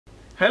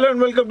Hello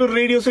and welcome to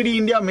radio city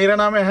India. मेरा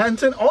नाम है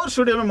हैंसन और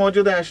स्टूडियो में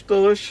मौजूद है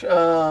Ashutosh.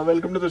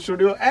 Welcome to the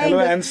studio.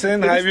 Hello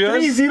Hansen, hi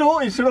viewers. 3-0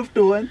 instead of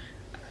 2-1.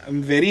 I'm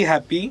very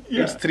happy.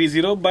 Yeah. It's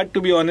 3-0, but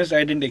to be honest,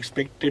 I didn't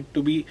expect it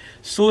to be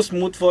so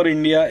smooth for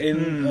India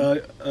in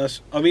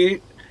away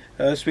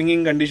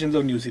swinging conditions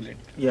of New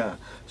Zealand. Yeah.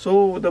 So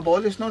the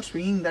ball is not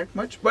swinging that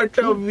much, but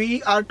we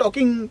are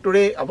talking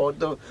today about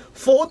the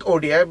fourth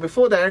ODI.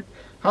 Before that,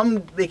 हम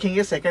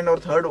देखेंगे second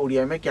और third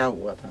ODI में क्या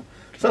हुआ था।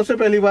 सबसे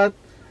पहली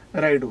बात,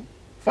 Raidu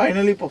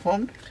finally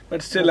performed.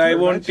 But still, I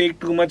won't take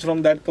too much from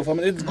that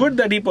performance. It's good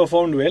that he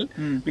performed well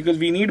because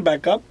we need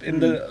backup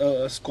in the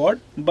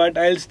squad. But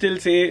I'll still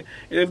say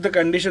if the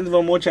conditions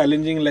were more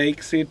challenging,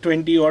 like say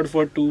 20 odd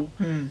for 2,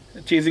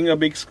 chasing a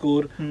big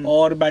score,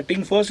 or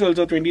batting first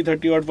also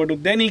 20-30 odd for 2,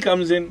 then he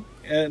comes in.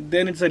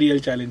 Then it's a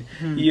real challenge.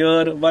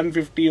 Here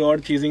 150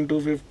 odd chasing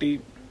 250.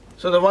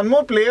 So the one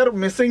more player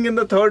missing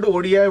in the third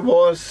ODI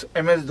was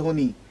MS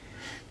Dhoni.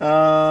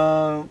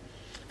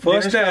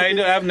 First,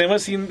 I've never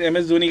seen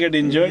MS Dhoni get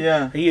injured.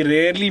 Yeah. He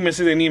rarely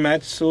misses any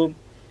match, so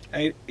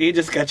age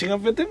is catching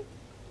up with him.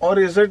 Or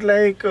is it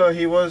like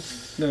he was?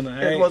 No,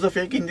 it was a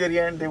fake injury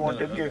and they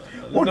wanted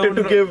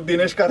to give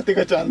Dinesh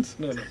Karthik a chance.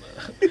 No.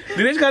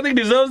 Dinesh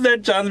Karthik deserves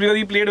that chance because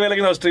he played well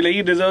against Australia.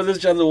 He deserves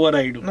this chance over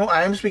Raidu. No,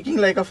 I am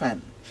speaking like a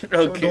fan. Okay.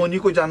 So Dhoni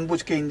को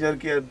जानबूझ के इंजर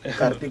किया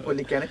कार्तिक को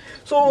लेके आने.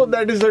 So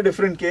that is a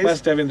different case.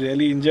 Must have been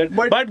really injured.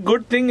 But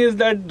good thing is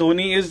that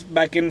Dhoni is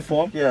back in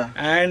form. Yeah.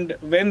 And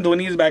when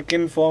Dhoni is back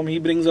in form, he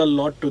brings a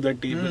lot to the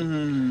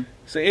table.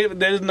 So if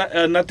there is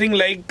nothing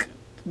like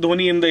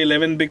Dhoni in the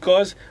 11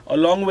 because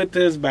along with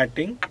his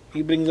batting,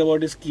 he brings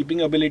about his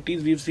keeping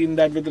abilities. We've seen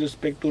that with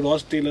respect to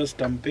Ross Taylor's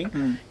stumping.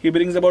 He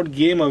brings about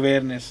game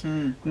awareness.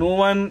 No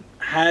one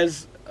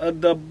has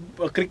the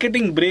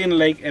cricketing brain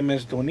like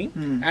MS Dhoni,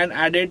 and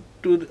added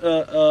to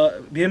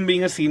him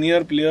being a senior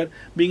player,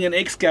 being an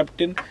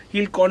ex-captain,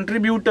 he'll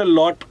contribute a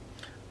lot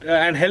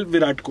and help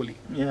Virat Kohli.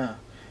 Yeah.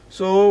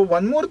 So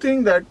one more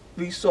thing that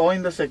we saw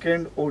in the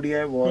second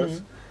ODI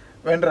was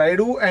when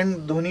Raidu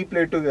and Dhoni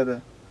played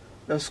together.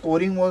 The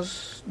scoring was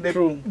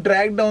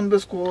dragged down the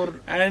score,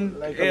 and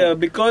like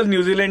because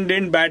New Zealand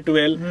didn't bat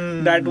well,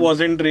 that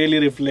wasn't really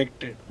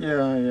reflected.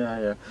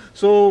 Yeah.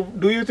 So,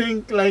 do you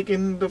think, like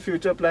in the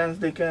future plans,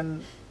 they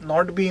can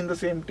not be in the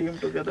same team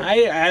together? I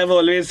have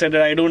always said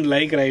that I don't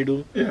like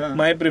Raidu. Yeah.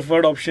 My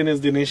preferred option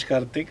is Dinesh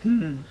Karthik.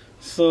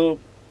 So,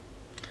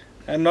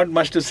 I'm not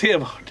much to say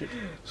about it.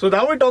 So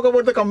now we talk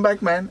about the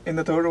comeback man in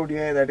the third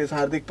ODI, that is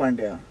Hardik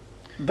Pandya.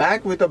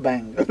 Back with a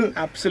bang.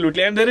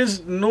 Absolutely, and there is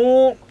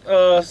no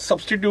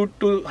substitute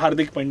to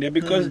Hardik Pandya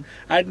because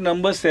at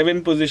number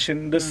 7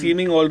 position, the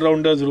seeming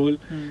all-rounders role,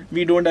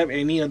 we don't have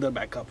any other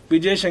backup.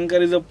 Vijay Shankar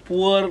is a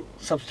poor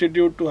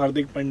substitute to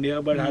Hardik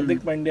Pandya, but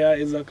Hardik Pandya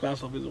is a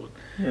class of his own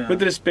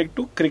with respect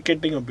to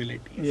cricketing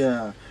abilities.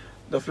 Yeah,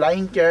 the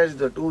flying catch,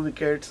 the 2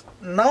 wickets.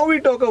 Now we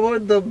talk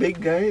about the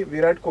big guy,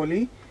 Virat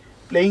Kohli,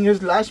 playing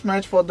his last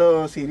match for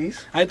the series.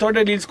 I thought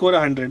that he'll score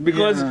 100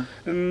 because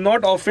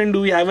not often do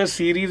we have a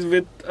series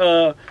with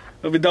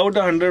without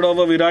 100 of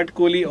a Virat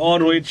Kohli or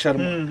Rohit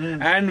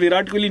Sharma. And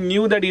Virat Kohli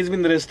knew that he's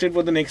been rested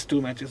for the next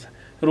 2 matches.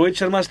 Rohit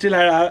Sharma still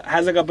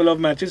has a couple of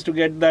matches to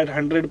get that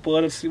 100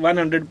 per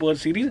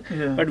series.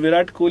 But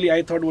Virat Kohli,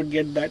 I thought, would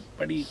get that,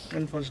 but he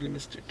unfortunately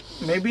missed it.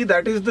 Maybe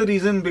that is the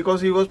reason,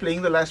 because he was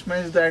playing the last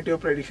match, that your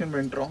prediction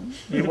went wrong.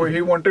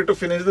 He wanted to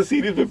finish the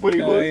series before he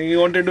goes. He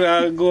wanted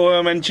to go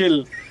home and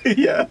chill.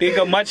 Yeah. Take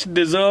a much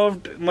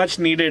deserved, much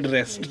needed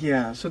rest.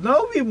 Yeah. So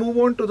now we move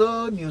on to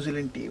the New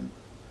Zealand team.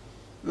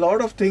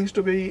 Lot of things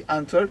to be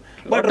answered,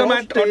 but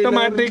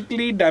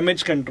automatically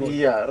damage control.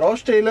 Yeah,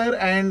 Ross Taylor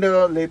and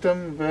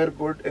Latham were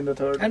good in the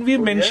third. And we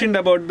mentioned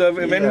about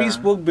when we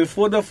spoke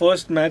before the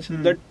first match,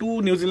 the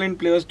 2 New Zealand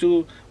players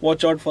to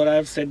watch out for. I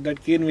have said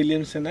that Kane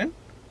Williamson and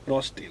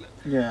Ross Taylor.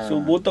 Yeah.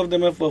 So both of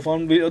them have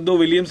performed. Though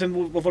Williamson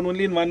performed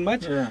only in 1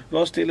 match,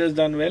 Ross Taylor has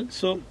done well.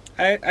 So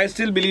I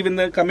still believe in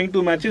the coming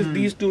 2 matches,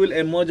 these 2 will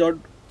emerge out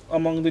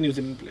among the New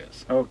Zealand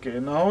players.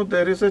 Okay, now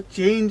there is a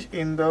change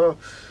in the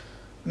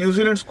New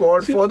Zealand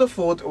squad for the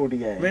 4th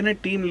ODI. When a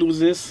team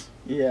loses,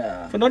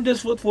 for not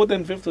just 4th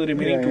and 5th, the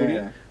remaining 2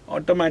 ODI,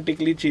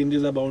 automatically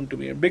changes are bound to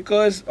be made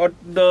because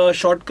the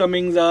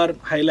shortcomings are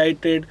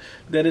highlighted.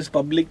 There is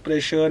public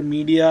pressure,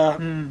 media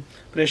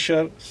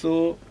pressure.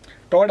 So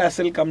Todd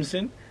Astle comes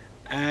in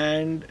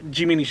and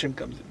Jimmy Neesham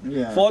comes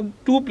in for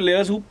 2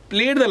 players who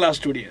played the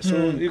last ODI.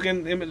 So you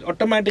can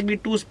automatically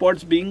 2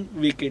 spots being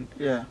vacant.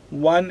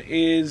 One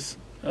is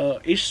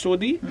Ish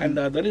Sodhi and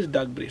the other is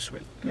Doug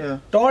Bracewell.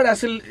 Todd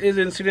Astle is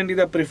incidentally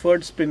the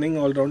preferred spinning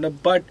all-rounder,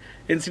 but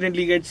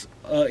incidentally gets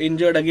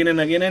injured again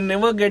and again and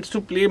never gets to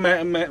play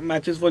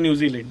matches for New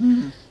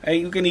Zealand.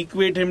 You can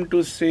equate him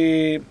to,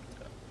 say,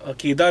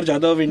 Kedar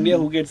Jadhav of India,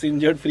 who gets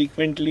injured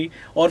frequently,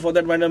 or for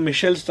that matter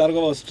Mitchell Starc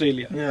of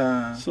Australia.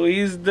 So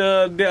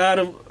they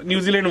are New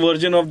Zealand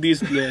version of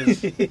these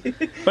players.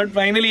 But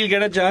finally he'll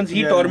get a chance.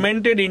 He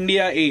tormented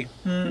India A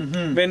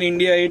when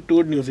India A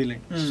toured New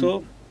Zealand.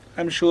 So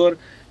I'm sure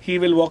he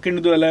will walk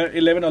into the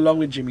 11 along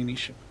with Jimmy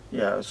Neesham.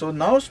 Yeah, so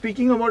now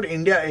speaking about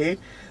India A,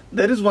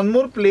 there is one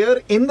more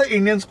player in the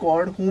Indian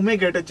squad who may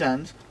get a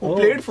chance, who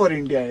played for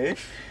India.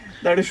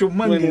 That is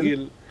Shubman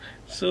Gill.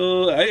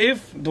 So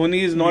if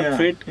Dhoni is not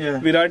fit,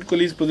 Virat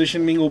Kohli's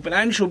position being open,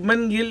 and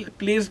Shubman Gill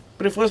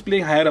prefers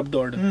playing higher up the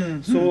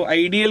order. So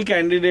ideal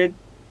candidate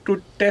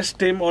to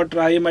test him or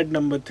try him at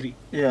number 3.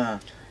 Yeah.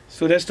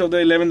 So rest of the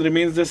 11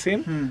 remains the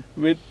same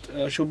with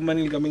Shubman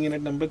Gill coming in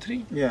at number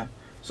 3. Yeah.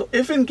 So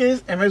if in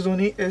case MS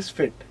Dhoni is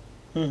fit,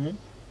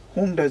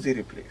 whom does he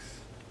replace?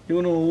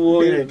 You know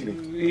who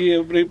he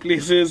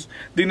replaces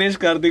Dinesh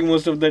Karthik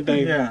most of the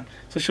time. Yeah.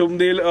 So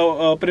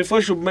they'll prefer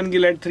Shubman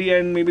Gill at 3,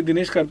 and maybe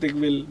Dinesh Karthik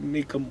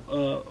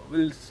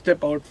will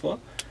step out for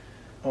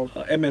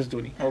MS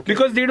Dhoni.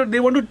 Because they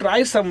want to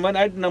try someone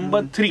at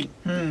number 3.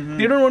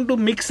 They don't want to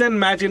mix and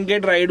match and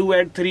get Raidu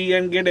at 3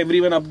 and get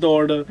everyone up the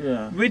order,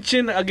 which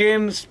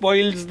again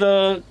spoils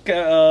the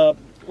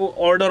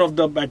order of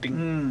the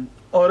batting.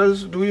 Or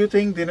else, do you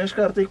think Dinesh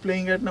Karthik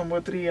playing at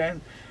number 3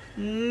 and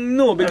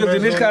no, because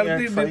Dinesh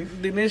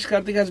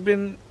Karthik has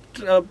been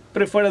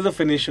preferred as a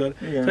finisher.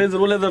 So his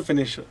role as a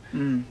finisher.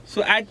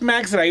 So at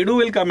max, Raidu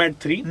will come at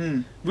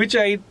 3, which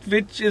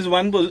is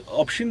one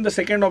option. The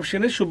second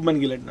option is Shubman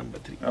Gill at number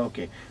 3.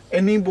 Okay.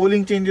 Any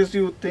bowling changes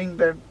you think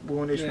that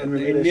Bhuvaneshwar will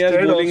be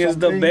India's bowling is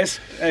the best,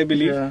 I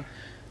believe. Yeah.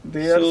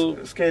 They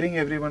are scaring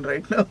everyone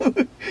right now.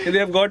 They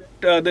have got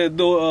the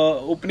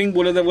opening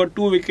bowlers have got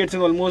 2 wickets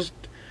in almost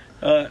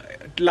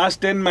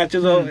last 10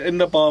 matches in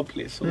the power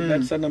play. So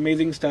that's an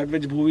amazing start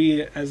which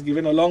Bhuvi has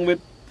given, along with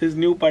his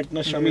new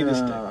partner Shami this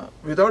time.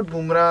 Without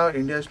Bumrah,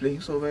 India is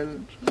playing so well.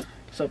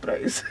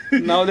 Surprise.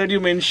 Now that you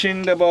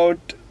mentioned about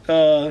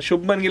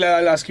Shubman Gill,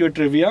 I'll ask you a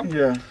trivia.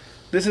 Yeah.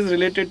 This is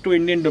related to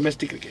Indian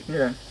domestic cricket.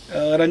 Yeah.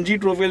 Ranji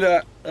Trophy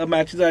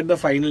matches are at the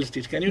final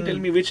stage. Can you tell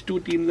me which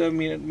 2 teams have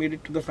made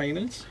it to the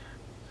finals?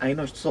 I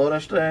know,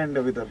 Saurashtra and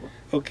Vidarbha.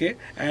 Okay.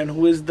 And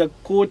who is the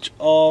coach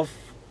of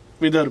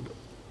Vidarbha?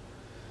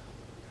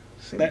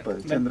 Simple.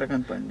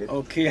 Chandrakant Pandit.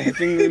 Okay, I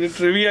think in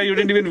trivia you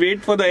didn't even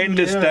wait for the end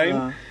this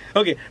time.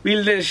 Okay,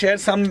 we'll share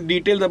some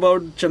details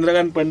about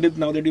Chandrakant Pandit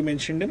now that you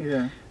mentioned him.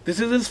 Yeah. This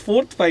is his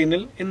 4th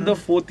final in the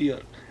 4th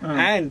year.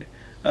 And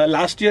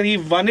last year he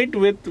won it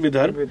with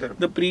Vidarbha.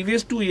 The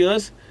previous 2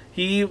 years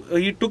he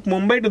took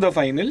Mumbai to the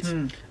finals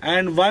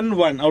and won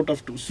 1 out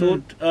of 2.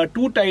 So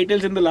 2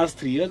 titles in the last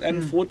 3 years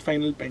and 4th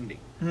final pending.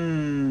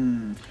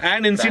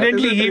 And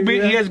incidentally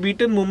he has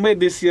beaten Mumbai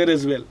this year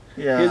as well.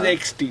 His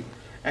ex-team.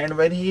 And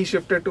when he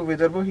shifted to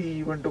Vidarbha, he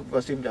even took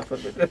Wasim Jafar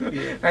with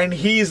him. And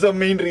he is the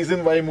main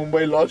reason why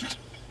Mumbai lost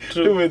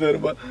to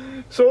Vidarbha.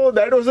 So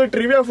that was the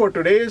trivia for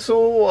today.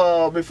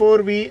 So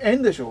before we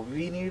end the show,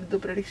 we need the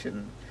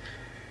prediction.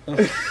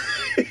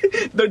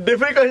 The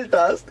difficult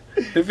task.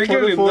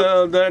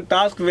 The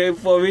task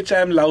for which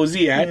I am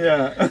lousy at.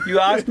 You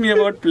asked me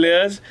about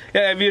players.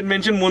 We had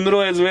mentioned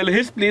Munro as well.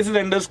 His place is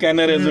under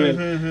scanner as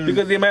well.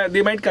 Because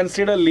they might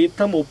consider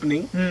Latham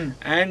opening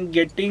and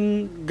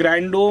getting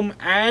Grandome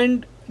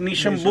and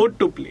Nisham both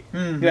to play.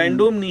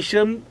 Grandome,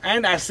 Nisham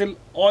and Assel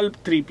all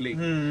 3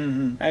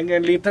 playing. And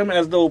Latham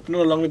as the opener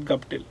along with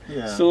Guptill.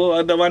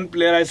 So the one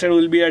player I said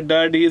will be a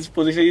dud. His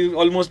position is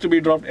almost to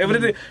be dropped.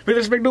 Everything with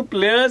respect to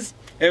players,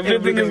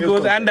 everything is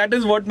good, and that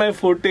is what my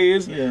forte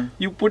is.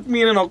 You put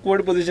me in an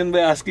awkward position by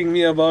asking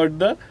me about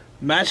the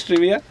match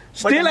trivia.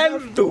 Still,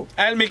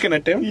 I'll make an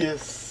attempt.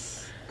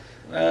 Yes.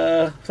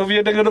 So we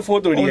are talking about the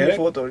 4th ODI. Only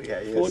 4th ODI.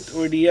 Yes. 4th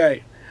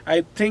ODI.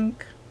 I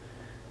think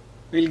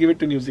we'll give it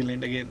to New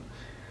Zealand again.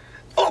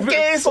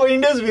 Okay, so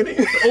India's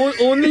winning.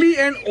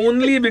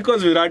 only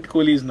because Virat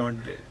Kohli is not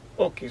there.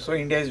 Okay, so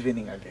India is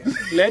winning again.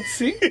 Let's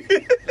see.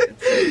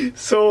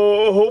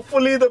 So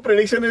hopefully the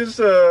prediction is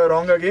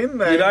wrong again.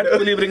 Virat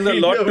Kohli brings a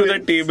lot to the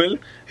table.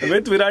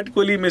 With Virat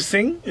Kohli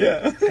missing,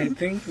 I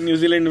think New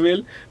Zealand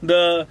will.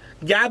 The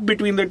gap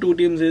between the 2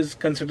 teams is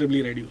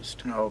considerably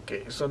reduced.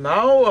 Okay, so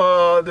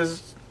now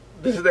this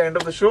is the end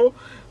of the show.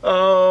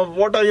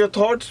 What are your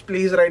thoughts?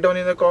 Please write down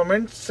in the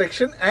comments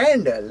section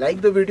and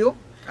like the video.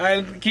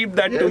 I'll keep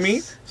that to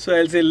me. So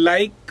I'll say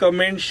like,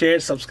 comment, share,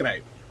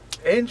 subscribe.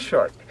 In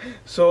short.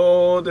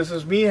 So this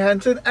is me,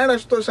 Hansen, and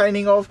Ashutosh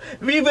signing off.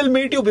 We will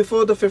meet you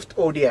before the 5th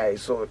ODI.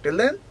 So till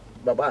then,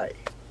 bye-bye.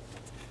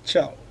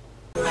 Ciao.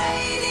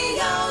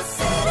 Radio.